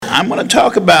I'm going to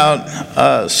talk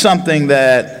about something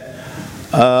that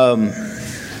I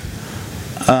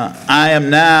am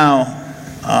now,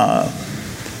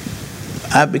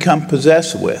 I've become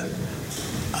possessed with.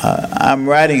 I'm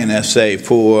writing an essay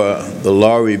for the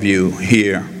Law Review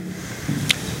here.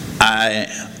 I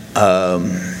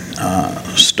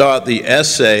start the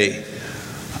essay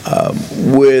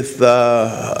with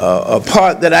a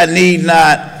part that I need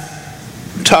not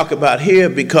talk about here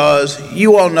because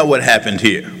you all know what happened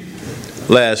here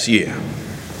last year.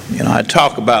 You know, I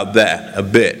talk about that a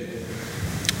bit.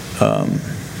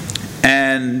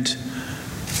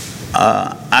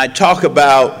 I talk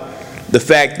about the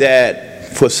fact that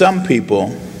for some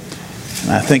people,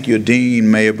 and I think your dean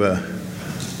may have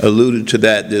alluded to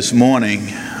that this morning.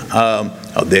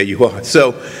 Oh, there you are.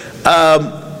 So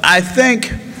I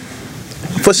think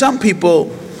for some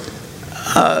people,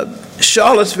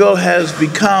 Charlottesville has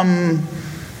become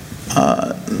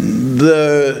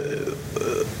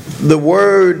the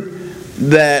word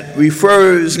that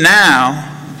refers now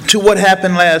to what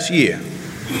happened last year.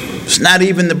 It's not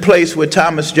even the place where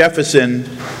Thomas Jefferson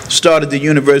started the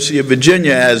University of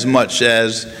Virginia as much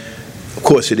as, of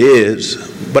course it is,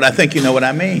 but I think you know what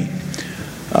I mean.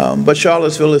 But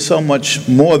Charlottesville is so much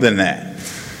more than that.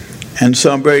 And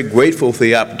so I'm very grateful for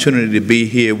the opportunity to be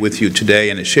here with you today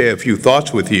and to share a few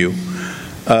thoughts with you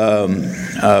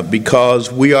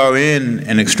because we are in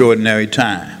an extraordinary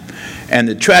time. And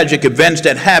the tragic events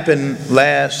that happened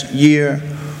last year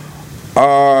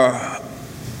are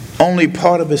only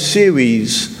part of a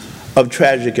series of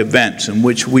tragic events in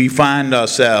which we find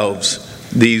ourselves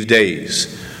these days.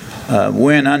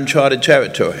 We're in uncharted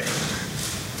territory.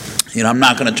 You know, I'm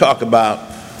not going to talk about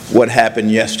what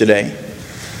happened yesterday.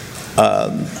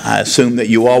 I assume that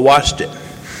you all watched it.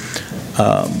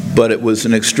 But it was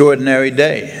an extraordinary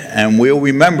day, and we'll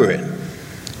remember it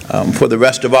for the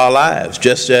rest of our lives,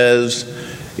 just as,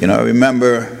 you know, I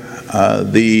remember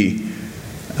the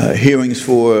hearings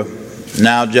for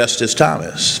now Justice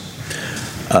Thomas.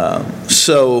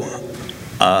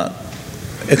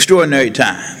 Extraordinary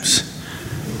times.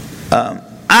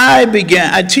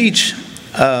 I teach,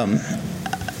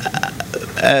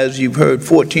 as you've heard,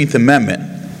 14th Amendment.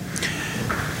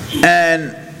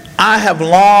 And I have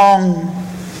long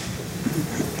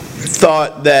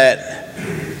thought that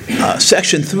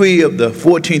Section 3 of the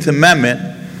 14th Amendment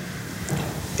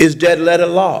is dead-letter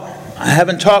law. I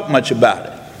haven't talked much about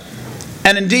it.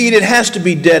 And indeed, it has to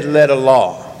be dead-letter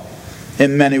law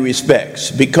in many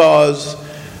respects because,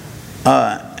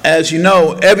 as you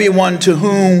know, everyone to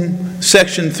whom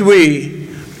Section 3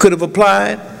 could have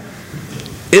applied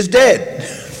is dead.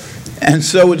 And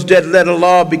so it's dead-letter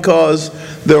law because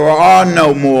there are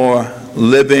no more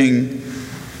living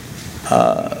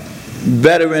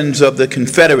veterans of the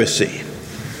Confederacy.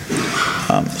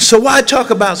 So why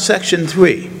talk about Section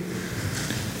 3?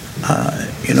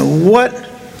 You know,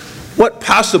 what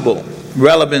possible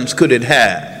relevance could it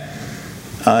have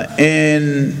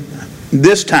in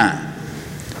this time,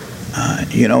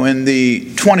 you know, in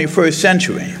the 21st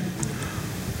century?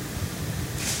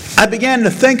 I began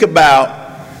to think about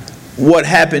what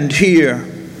happened here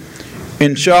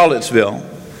in Charlottesville,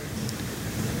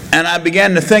 and I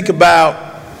began to think about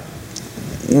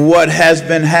what has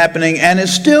been happening and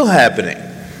is still happening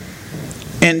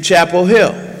in Chapel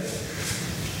Hill.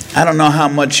 I don't know how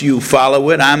much you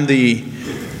follow it. I'm the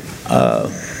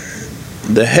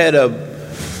head of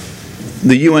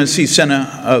the UNC Center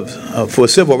for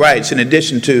Civil Rights, in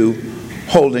addition to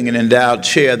holding an endowed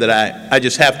chair that I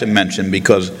just have to mention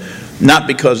because, not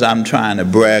because I'm trying to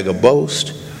brag or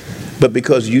boast, but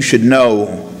because you should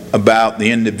know about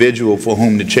the individual for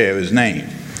whom the chair is named.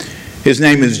 His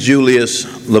name is Julius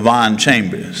LaVon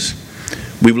Chambers.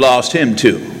 We've lost him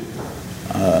too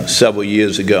several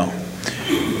years ago.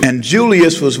 And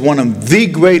Julius was one of the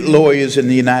great lawyers in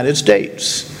the United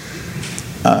States.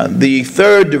 The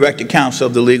third director counsel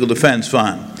of the Legal Defense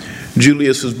Fund.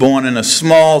 Julius was born in a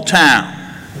small town.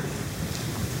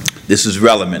 This is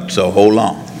relevant, so hold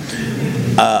on.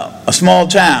 A small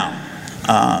town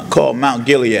called Mount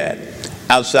Gilead,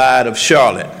 outside of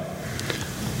Charlotte,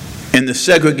 in the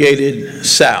segregated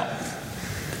South.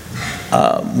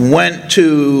 Went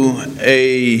to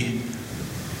a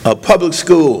public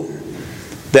school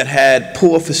that had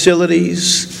poor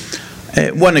facilities.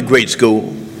 It wasn't a great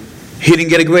school. He didn't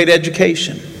get a great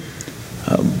education.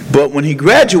 But when he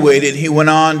graduated, he went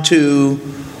on to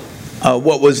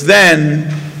what was then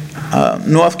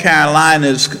North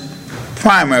Carolina's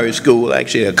primary school,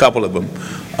 actually a couple of them,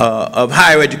 of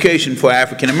higher education for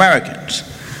African Americans,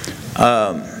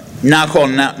 now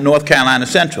called North Carolina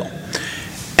Central.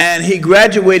 And he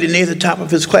graduated near the top of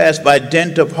his class by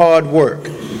dint of hard work.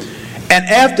 And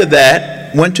after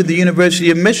that, went to the University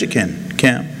of Michigan,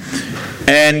 Kim,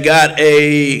 and got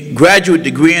a graduate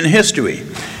degree in history.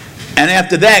 And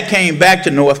after that, came back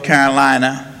to North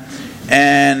Carolina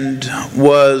and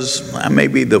was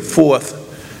maybe the fourth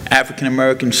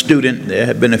African-American student. There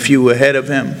had been a few ahead of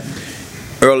him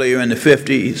earlier in the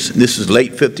 50s. This is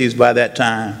late 50s by that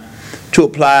time, to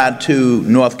apply to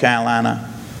North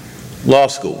Carolina Law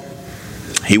School.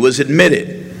 He was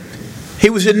admitted. He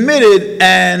was admitted,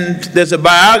 and there's a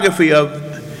biography of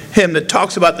him that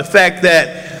talks about the fact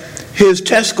that his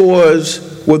test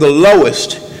scores were the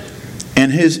lowest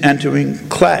in his entering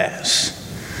class.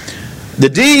 The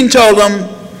dean told him,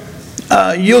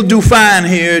 you'll do fine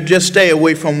here, just stay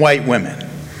away from white women.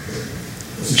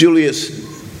 Julius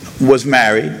was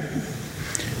married,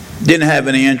 didn't have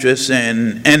any interest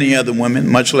in any other women,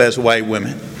 much less white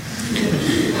women.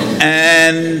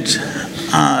 And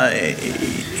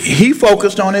he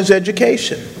focused on his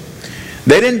education.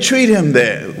 They didn't treat him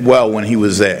there well when he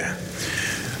was there.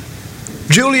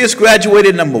 Julius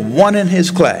graduated number 1 in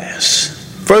his class,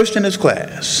 first in his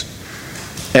class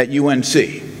at UNC,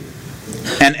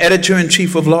 and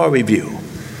editor-in-chief of Law Review.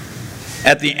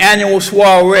 At the annual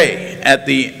soiree at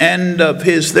the end of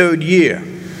his 3rd year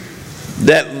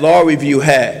that Law Review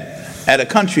had at a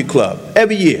country club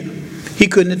every year, he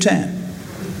couldn't attend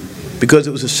because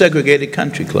it was a segregated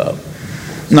country club.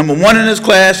 Number 1 in his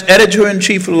class,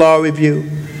 editor-in-chief of Law Review,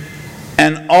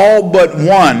 and all but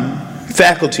one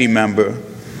faculty member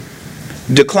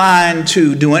declined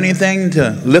to do anything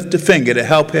to lift a finger to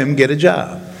help him get a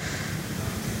job.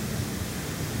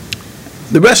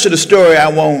 The rest of the story I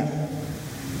won't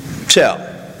tell,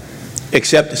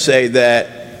 except to say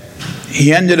that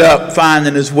he ended up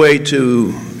finding his way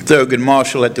to Thurgood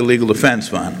Marshall at the Legal Defense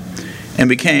Fund and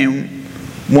became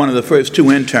one of the first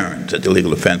 2 interns at the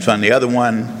Legal Defense Fund. The other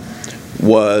one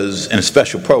was in a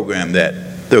special program that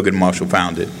Thurgood Marshall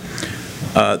founded.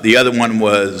 The other one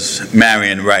was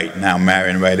Marion Wright, now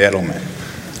Marion Wright Edelman.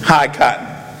 High cotton.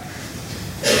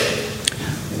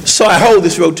 So I hold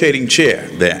this rotating chair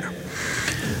there.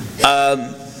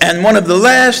 And one of the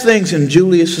last things in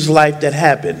Julius's life that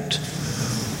happened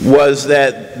was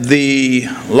that the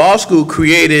law school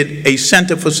created a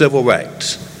Center for Civil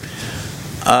Rights.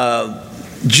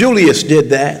 Julius did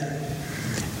that.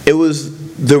 It was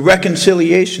the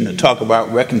reconciliation, to talk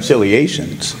about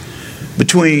reconciliations,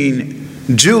 between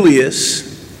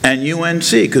Julius and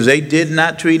UNC, because they did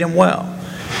not treat him well.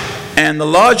 And the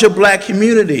larger black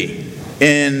community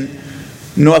in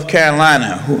North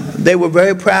Carolina, they were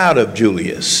very proud of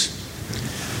Julius.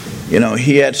 You know,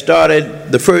 he had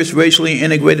started the first racially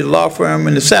integrated law firm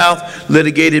in the South,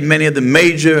 litigated many of the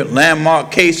major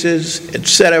landmark cases, et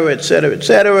cetera, et cetera, et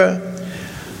cetera.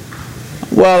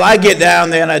 Well, I get down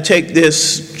there and I take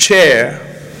this chair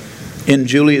in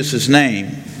Julius's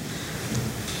name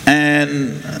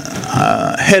and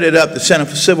headed up the Center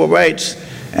for Civil Rights.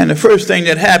 And the first thing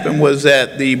that happened was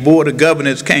that the Board of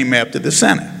Governors came after the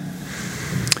Center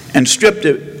and stripped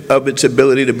it of its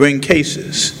ability to bring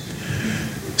cases.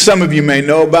 Some of you may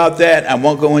know about that. I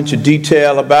won't go into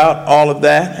detail about all of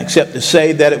that, except to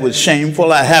say that it was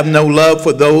shameful. I have no love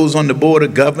for those on the Board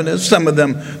of Governors. Some of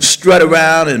them strut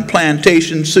around in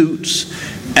plantation suits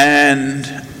and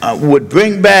would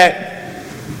bring back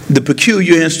the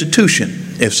peculiar institution,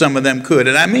 if some of them could,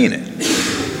 and I mean it.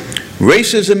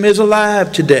 Racism is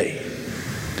alive today.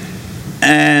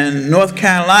 And North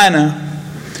Carolina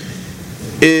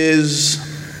is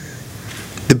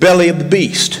the belly of the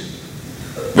beast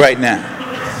right now.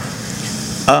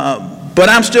 But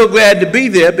I'm still glad to be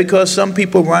there because some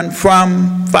people run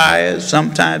from fires.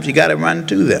 Sometimes you got to run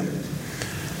to them.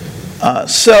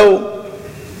 So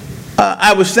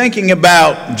I was thinking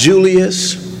about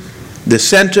Julius, the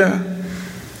center.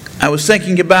 I was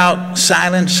thinking about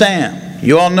Silent Sam.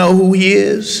 You all know who he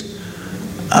is.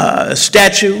 A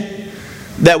statue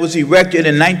that was erected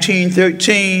in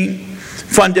 1913,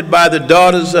 funded by the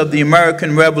Daughters of the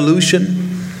American Revolution.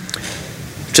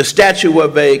 It's a statue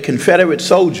of a Confederate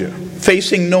soldier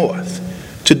facing north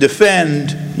to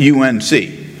defend UNC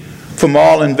from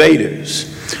all invaders.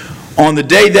 On the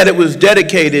day that it was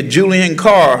dedicated, Julian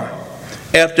Carr,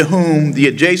 after whom the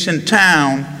adjacent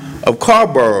town of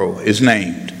Carrboro is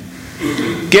named,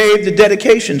 gave the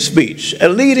dedication speech. A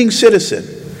leading citizen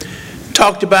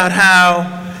talked about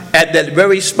how at that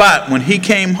very spot when he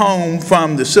came home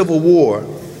from the Civil War,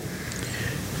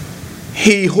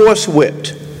 he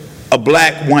horsewhipped a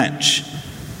black wench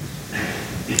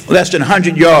less than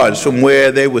 100 yards from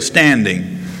where they were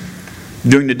standing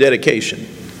during the dedication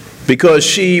because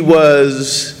she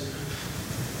was,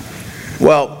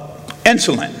 well,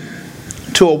 insolent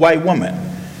to a white woman.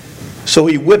 So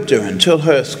he whipped her until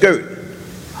her skirt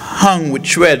hung with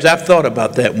shreds. I've thought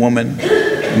about that woman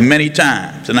many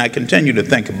times, and I continue to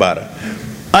think about her.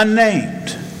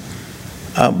 Unnamed.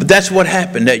 But that's what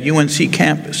happened at UNC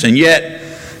campus. And yet,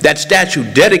 that statue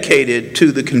dedicated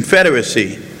to the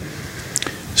Confederacy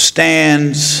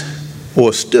stands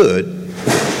or stood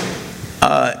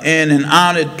in an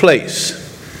honored place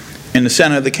in the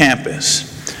center of the campus.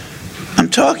 I'm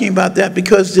talking about that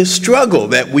because this struggle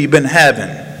that we've been having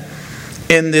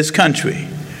in this country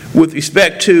with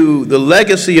respect to the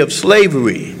legacy of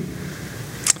slavery,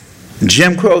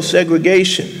 Jim Crow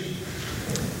segregation,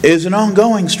 is an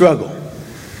ongoing struggle.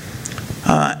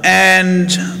 And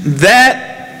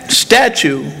that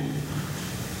statue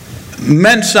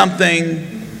meant something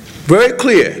very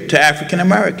clear to African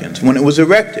Americans when it was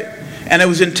erected, and it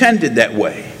was intended that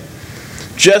way.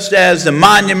 Just as the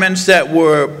monuments that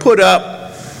were put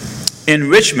up in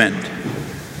Richmond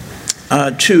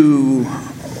to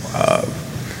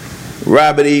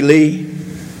Robert E. Lee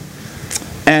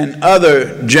and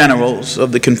other generals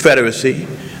of the Confederacy,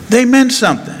 they meant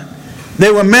something.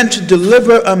 They were meant to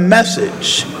deliver a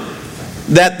message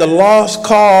that the lost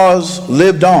cause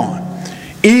lived on,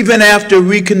 even after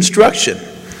Reconstruction.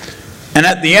 And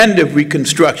at the end of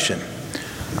Reconstruction,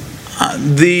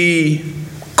 the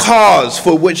cause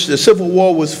for which the Civil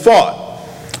War was fought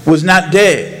was not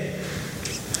dead.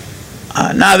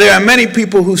 Now, there are many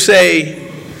people who say,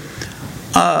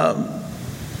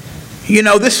 you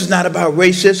know, this is not about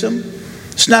racism.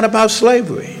 It's not about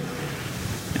slavery.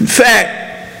 In fact,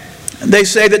 they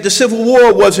say that the Civil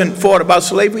War wasn't fought about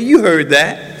slavery. You heard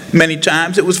that many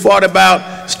times. It was fought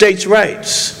about states'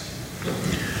 rights.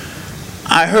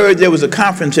 I heard there was a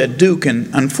conference at Duke,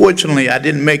 and unfortunately I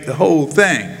didn't make the whole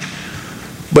thing.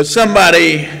 But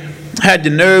somebody had the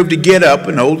nerve to get up,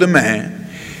 an older man,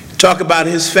 talk about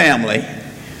his family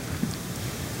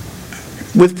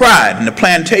with pride in the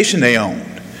plantation they owned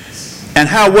and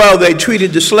how well they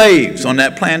treated the slaves on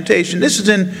that plantation. This is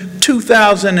in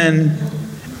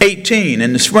 2018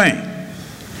 in the spring.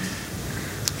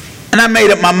 And I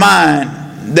made up my mind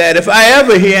that if I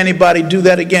ever hear anybody do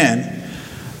that again,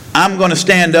 I'm going to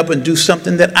stand up and do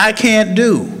something that I can't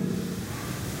do.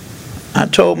 I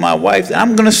told my wife that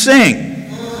I'm going to sing.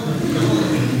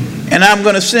 And I'm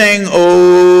going to sing,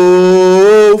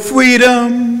 "Oh,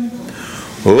 freedom,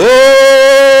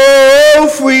 oh,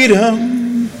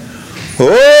 freedom,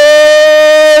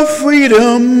 oh,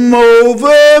 freedom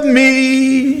over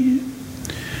me.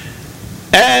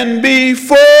 And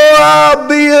before I'll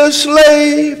be a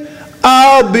slave,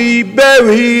 I'll be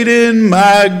buried in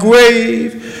my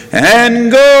grave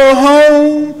and go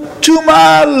home to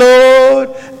my Lord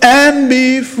and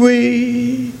be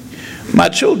free." My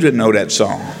children know that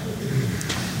song.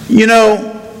 You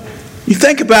know, you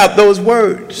think about those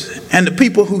words and the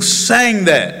people who sang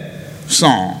that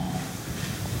song,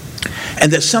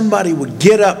 and that somebody would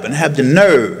get up and have the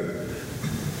nerve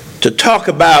to talk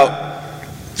about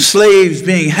slaves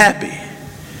being happy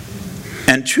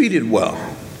and treated well.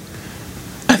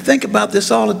 I think about this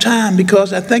all the time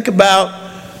because I think about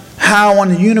how on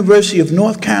the University of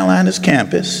North Carolina's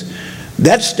campus,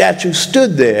 that statue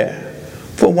stood there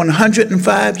for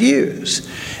 105 years.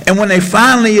 And when they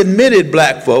finally admitted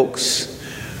black folks,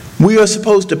 we are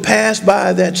supposed to pass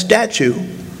by that statue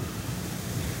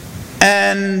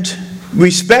and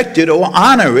respect it or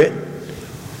honor it,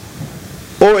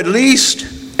 or at least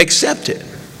accept it.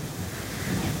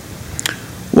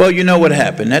 Well, you know what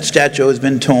happened. That statue has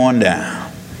been torn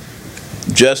down,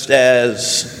 just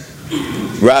as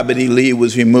Robert E. Lee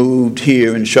was removed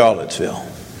here in Charlottesville.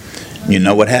 You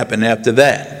know what happened after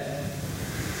that.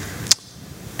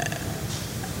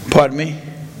 Pardon me?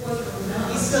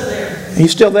 He's still there.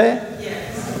 He's still there?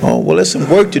 Yes. Oh, well, there's some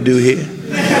work to do here.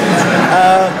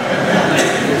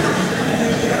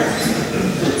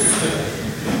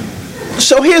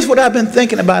 So here's what I've been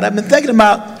thinking about. I've been thinking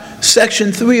about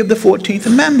Section 3 of the 14th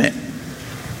Amendment,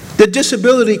 the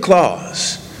disability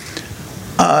clause.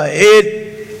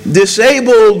 It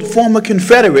disabled former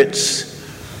Confederates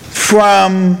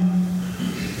from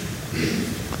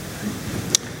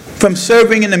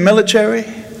serving in the military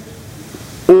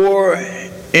or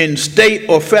in state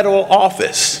or federal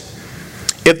office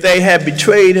if they had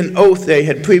betrayed an oath they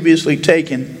had previously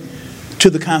taken to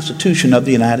the Constitution of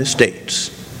the United States.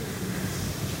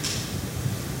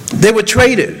 They were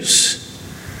traitors.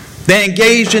 They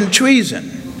engaged in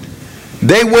treason.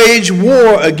 They waged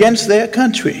war against their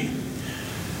country.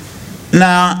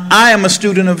 Now, I am a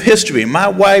student of history. My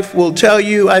wife will tell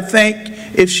you, I think,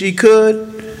 if she could,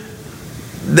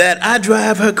 that I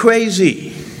drive her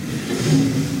crazy.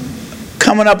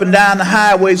 Coming up and down the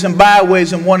highways and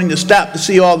byways and wanting to stop to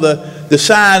see all the the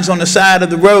signs on the side of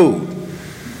the road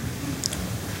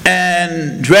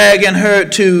and dragging her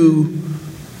to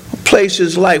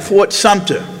places like Fort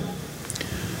Sumter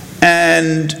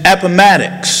and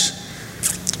Appomattox.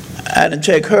 I didn't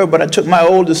take her, but I took my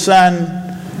oldest son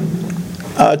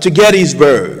to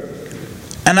Gettysburg.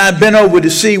 And I've been over to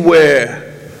see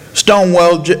where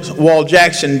Stonewall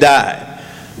Jackson died.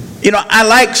 You know, I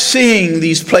like seeing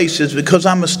these places because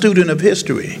I'm a student of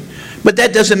history. But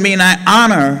that doesn't mean I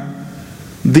honor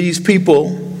these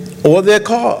people or their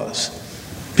cause,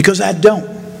 because I don't.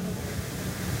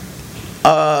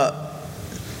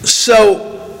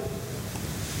 So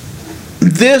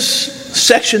this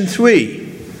Section 3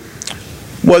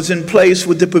 was in place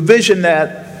with the provision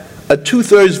that a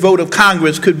 2/3 vote of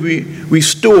Congress could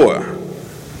restore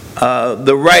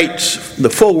the rights, the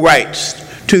full rights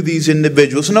to these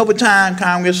individuals. And over time,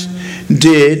 Congress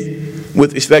did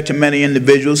with respect to many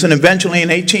individuals, and eventually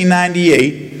in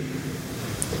 1898,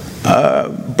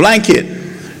 blanket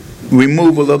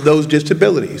removal of those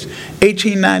disabilities.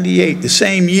 1898, the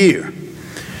same year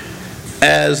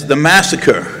as the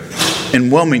massacre in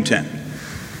Wilmington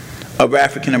of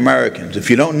African Americans. If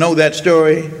you don't know that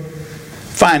story,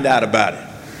 find out about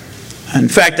it. In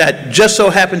fact, I just so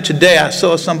happened today, I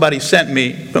saw somebody sent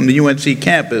me from the UNC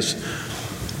campus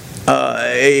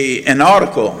an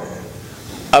article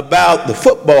about the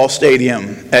football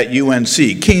stadium at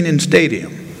UNC, Kenan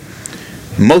Stadium.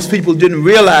 Most people didn't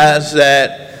realize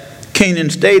that Kenan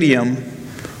Stadium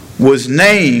was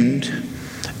named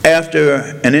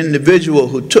after an individual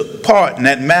who took part in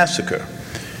that massacre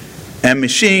and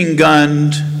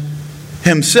machine-gunned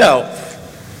himself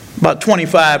about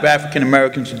 25 African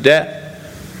Americans to death.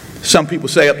 Some people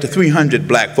say up to 300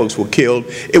 black folks were killed.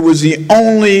 It was the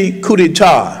only coup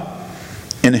d'etat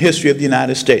in the history of the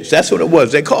United States. That's what it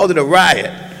was. They called it a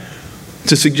riot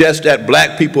to suggest that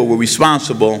black people were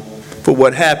responsible for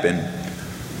what happened,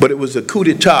 but it was a coup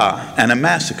d'etat and a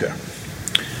massacre.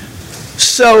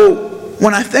 So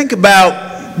when I think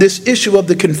about this issue of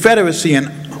the Confederacy and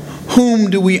whom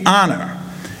do we honor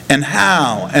and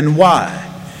how and why,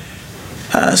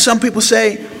 some people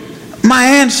say, my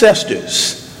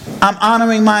ancestors. I'm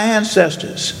honoring my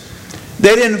ancestors.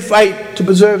 They didn't fight to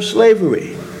preserve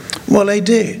slavery. Well, they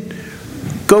did.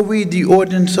 Go read the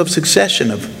Ordinance of Succession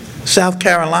of South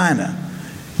Carolina.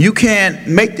 You can't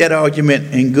make that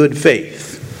argument in good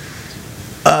faith.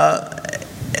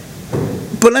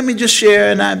 But let me just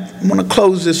share, and I want to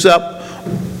close this up,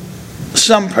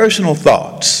 some personal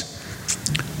thoughts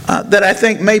that I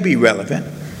think may be relevant.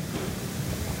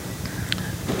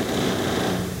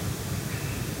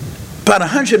 About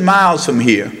 100 miles from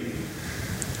here,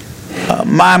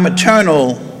 my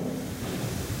maternal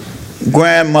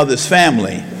grandmother's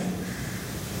family,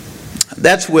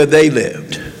 that's where they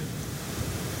lived.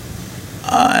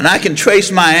 And I can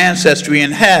trace my ancestry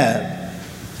and have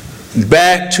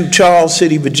back to Charles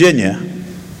City, Virginia,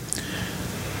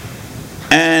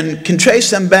 and can trace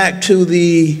them back to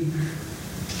the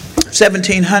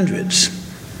 1700s,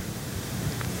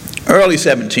 early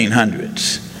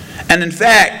 1700s. And in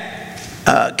fact,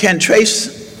 can trace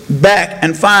back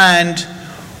and find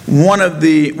one of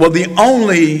the, well, the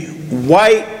only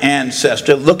white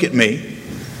ancestor, look at me,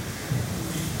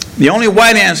 the only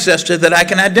white ancestor that I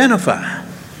can identify.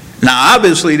 Now,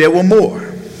 obviously, there were more,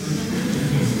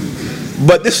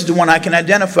 but this is the one I can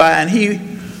identify, and he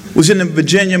was in the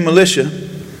Virginia militia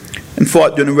and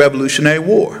fought during the Revolutionary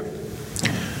War.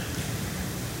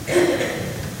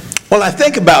 Well, I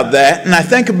think about that, and I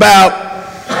think about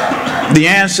the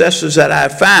ancestors that I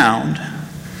found,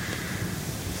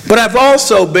 but I've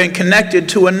also been connected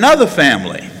to another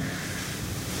family,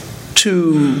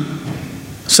 to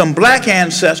some black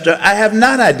ancestor I have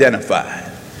not identified,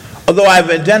 although I've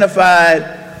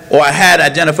identified, or I had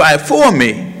identified for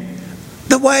me,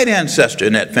 the white ancestor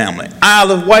in that family,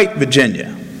 Isle of Wight,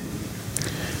 Virginia.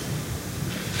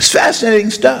 It's fascinating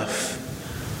stuff.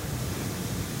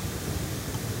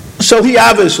 So he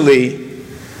obviously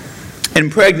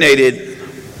impregnated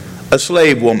a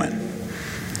slave woman,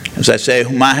 as I say,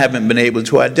 whom I haven't been able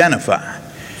to identify.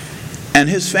 And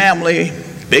his family,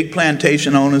 big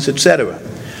plantation owners, etc.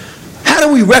 How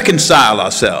do we reconcile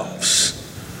ourselves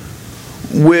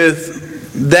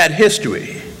with that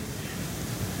history?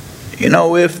 You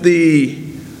know, if the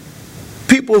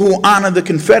people who honor the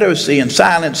Confederacy and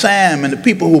Silent Sam and the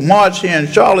people who marched here in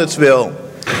Charlottesville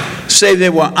say they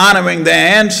were honoring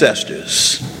their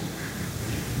ancestors,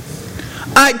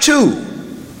 I too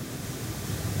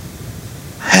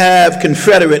have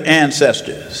Confederate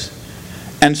ancestors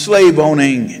and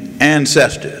slave-owning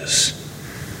ancestors.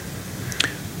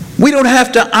 We don't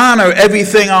have to honor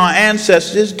everything our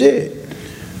ancestors did.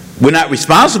 We're not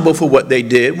responsible for what they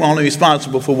did. We're only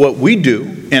responsible for what we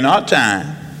do in our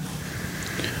time.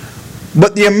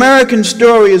 But the American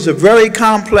story is a very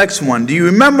complex one. Do you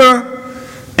remember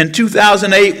in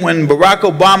 2008 when Barack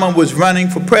Obama was running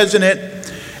for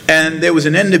president and there was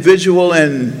an individual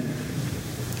in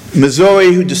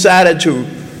Missouri who decided to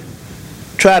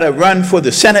try to run for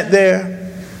the Senate there?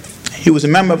 He was a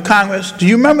member of Congress. Do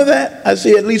you remember that? I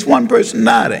see at least one person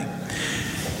nodding.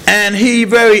 And he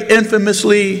very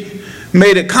infamously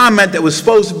made a comment that was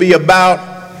supposed to be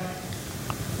about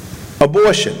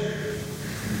abortion.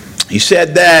 He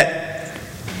said that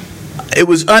it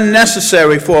was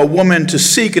unnecessary for a woman to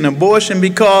seek an abortion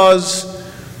because,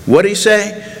 what did he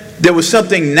say? There was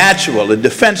something natural, a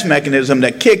defense mechanism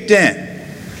that kicked in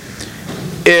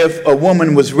if a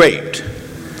woman was raped.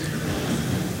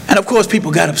 And of course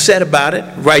people got upset about it,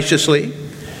 righteously.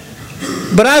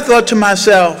 But I thought to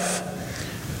myself,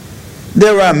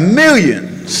 there are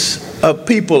millions of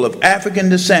people of African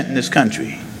descent in this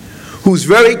country whose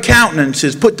very countenance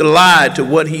has put the lie to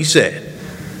what he said.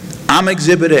 I'm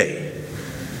Exhibit A.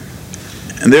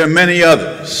 And there are many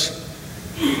others.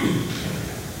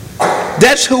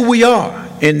 That's who we are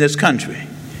in this country.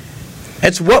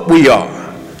 That's what we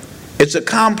are. It's a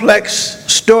complex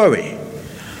story.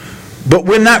 But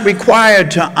we're not required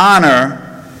to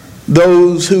honor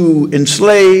those who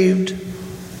enslaved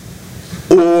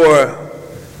or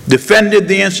defended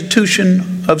the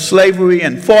institution of slavery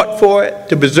and fought for it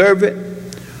to preserve it,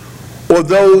 or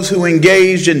those who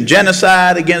engaged in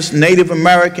genocide against Native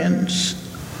Americans,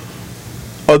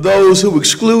 or those who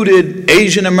excluded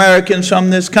Asian Americans from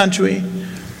this country.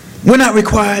 We're not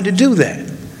required to do that.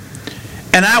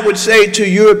 And I would say to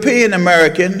European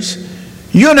Americans,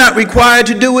 you're not required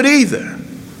to do it either.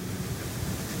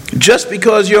 Just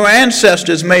because your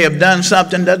ancestors may have done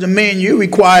something doesn't mean you're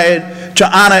required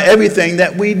to honor everything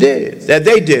that we did, that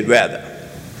they did rather.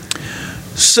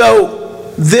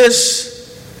 So this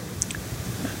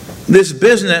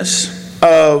business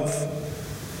of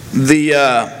the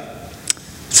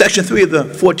Section 3 of the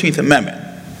 14th Amendment,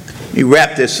 let me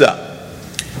wrap this up.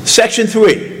 Section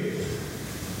 3,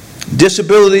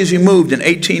 disabilities removed in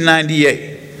 1898.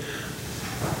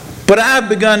 But I've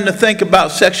begun to think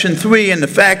about Section 3 and the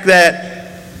fact that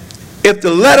if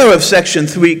the letter of Section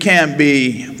 3 can't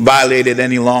be violated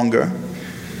any longer,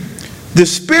 the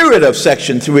spirit of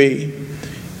Section 3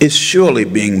 is surely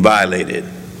being violated.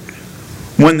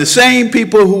 When the same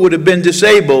people who would have been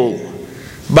disabled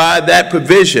by that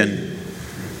provision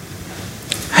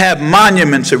have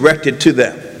monuments erected to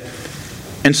them,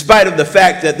 in spite of the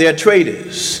fact that they're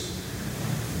traitors.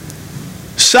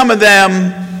 Some of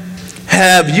them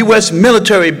have U.S.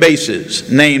 military bases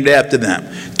named after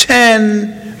them.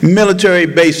 10 military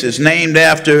bases named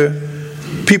after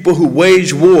people who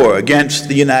waged war against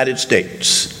the United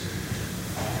States.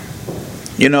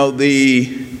 You know,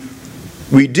 the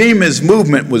Redeemers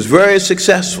movement was very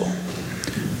successful.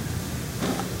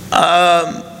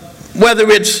 Whether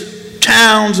it's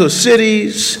towns or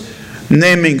cities,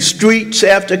 naming streets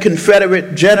after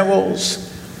Confederate generals,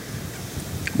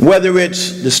 whether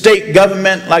it's the state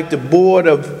government like the board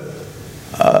of,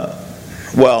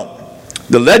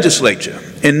 the legislature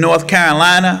in North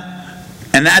Carolina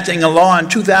enacting a law in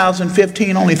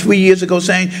 2015, only 3 years ago,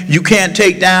 saying you can't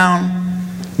take down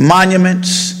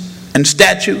monuments and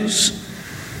statues,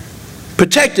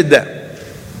 protected them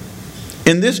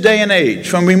in this day and age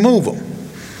from removal.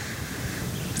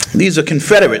 These are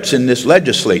Confederates in this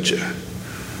legislature.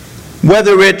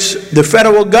 Whether it's the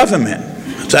federal government,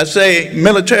 as I say,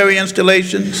 military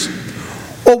installations,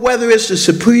 or whether it's the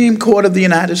Supreme Court of the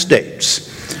United States.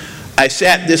 I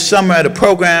sat this summer at a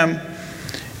program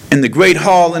in the Great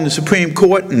Hall in the Supreme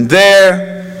Court, and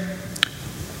there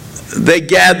they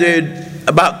gathered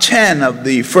about 10 of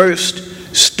the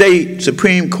first state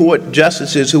Supreme Court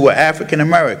justices who were African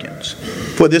Americans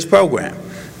for this program.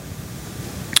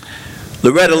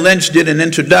 Loretta Lynch did an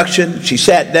introduction. She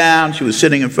sat down. She was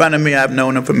sitting in front of me. I've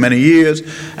known her for many years.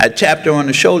 I tapped her on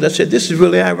the shoulder. I said, this is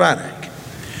really ironic,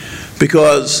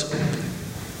 because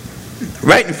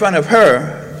right in front of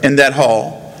her in that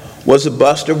hall was a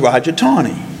bust of Roger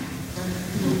Taney.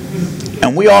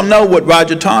 And we all know what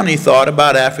Roger Taney thought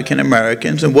about African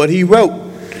Americans and what he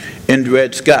wrote in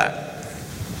Dred Scott.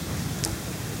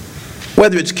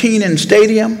 Whether it's Kenan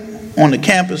Stadium on the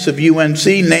campus of UNC,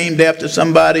 named after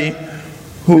somebody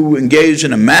who engaged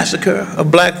in a massacre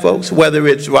of black folks, whether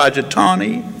it's Roger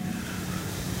Taney,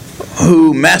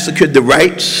 who massacred the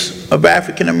rights of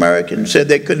African Americans, said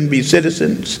they couldn't be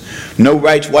citizens, no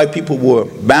rights white people were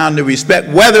bound to respect,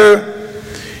 whether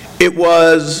it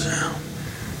was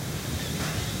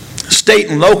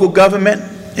state and local government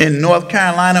in North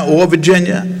Carolina or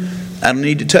Virginia. I don't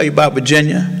need to tell you about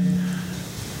Virginia.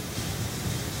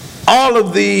 All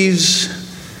of these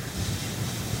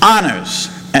honors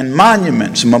and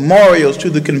monuments, memorials to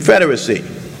the Confederacy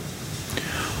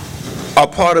are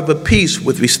part of a piece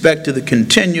with respect to the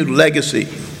continued legacy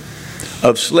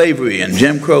of slavery and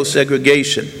Jim Crow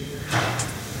segregation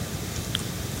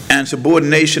and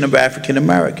subordination of African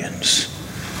Americans.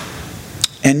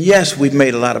 And yes, we've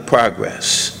made a lot of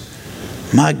progress.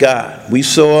 My God, we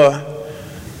saw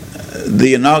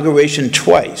the inauguration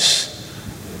twice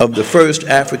of the first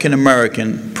African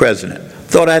American president.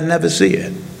 Thought I'd never see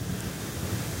it.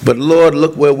 But Lord,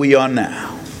 look where we are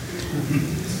now.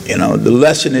 You know, the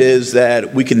lesson is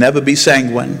that we can never be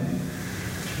sanguine.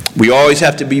 We always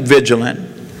have to be vigilant.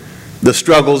 The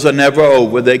struggles are never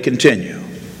over, they continue.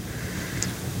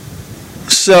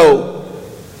 So,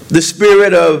 the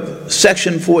spirit of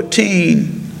Section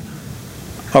 14,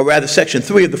 or rather Section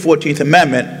 3 of the 14th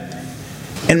Amendment,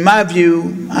 in my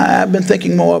view, I've been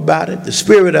thinking more about it, the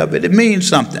spirit of it, it means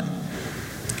something.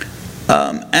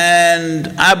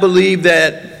 And I believe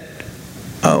that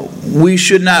we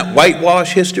should not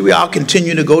whitewash history. I'll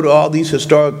continue to go to all these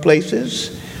historic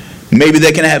places. Maybe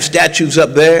they can have statues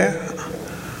up there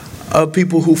of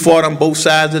people who fought on both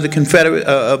sides of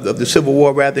the Civil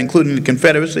War, rather, including the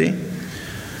Confederacy.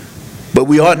 But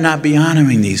we ought not be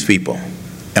honoring these people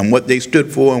and what they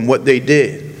stood for and what they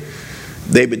did.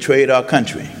 They betrayed our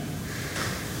country.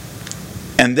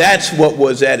 And that's what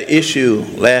was at issue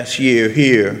last year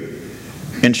here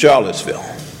in Charlottesville.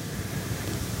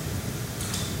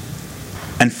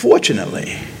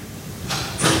 Unfortunately,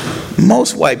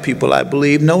 most white people, I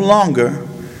believe, no longer,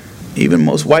 even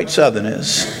most white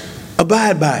Southerners,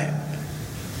 abide by it.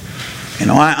 You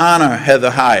know, I honor Heather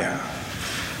Heyer.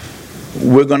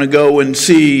 We're going to go and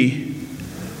see,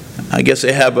 I guess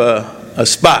they have a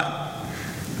spot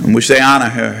in which they honor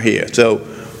her here. So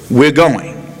we're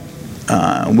going.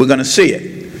 We're going to see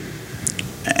it.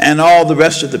 And all the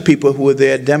rest of the people who were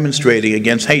there demonstrating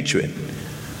against hatred.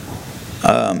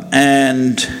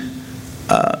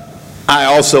 I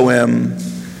also am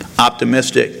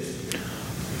optimistic,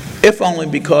 if only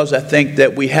because I think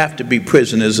that we have to be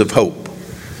prisoners of hope.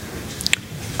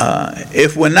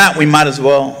 If we're not, we might as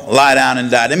well lie down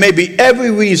and die. There may be every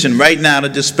reason right now to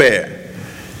despair,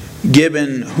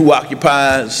 given who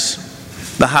occupies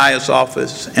the highest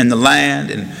office in the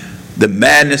land and the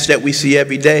madness that we see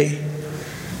every day.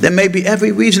 There may be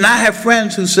every reason. I have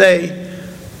friends who say,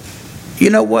 you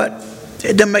know what,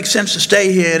 it doesn't make sense to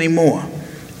stay here anymore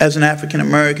as an African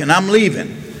American. I'm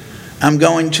leaving. I'm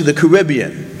going to the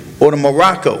Caribbean or to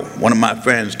Morocco, one of my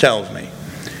friends tells me.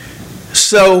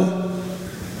 So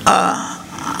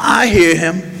I hear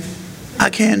him. I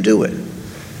can't do it.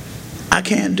 I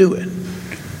can't do it.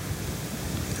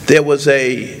 There was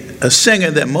a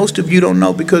singer that most of you don't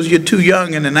know because you're too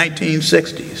young in the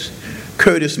 1960s,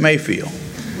 Curtis Mayfield.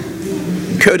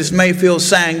 Curtis Mayfield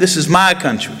sang, "This is my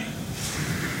country."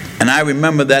 And I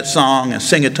remember that song and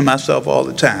sing it to myself all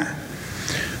the time.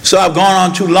 So I've gone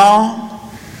on too long.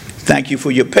 Thank you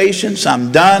for your patience.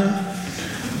 I'm done.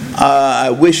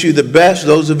 I wish you the best,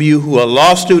 those of you who are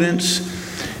law students,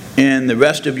 in the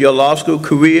rest of your law school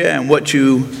career and what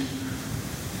you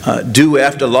do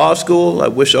after law school. I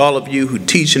wish all of you who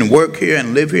teach and work here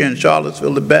and live here in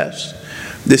Charlottesville the best.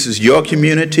 This is your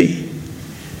community,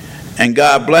 and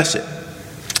God bless it.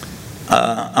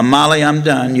 Amali, I'm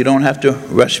done. You don't have to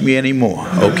rush me anymore.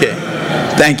 Okay.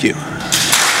 Thank you.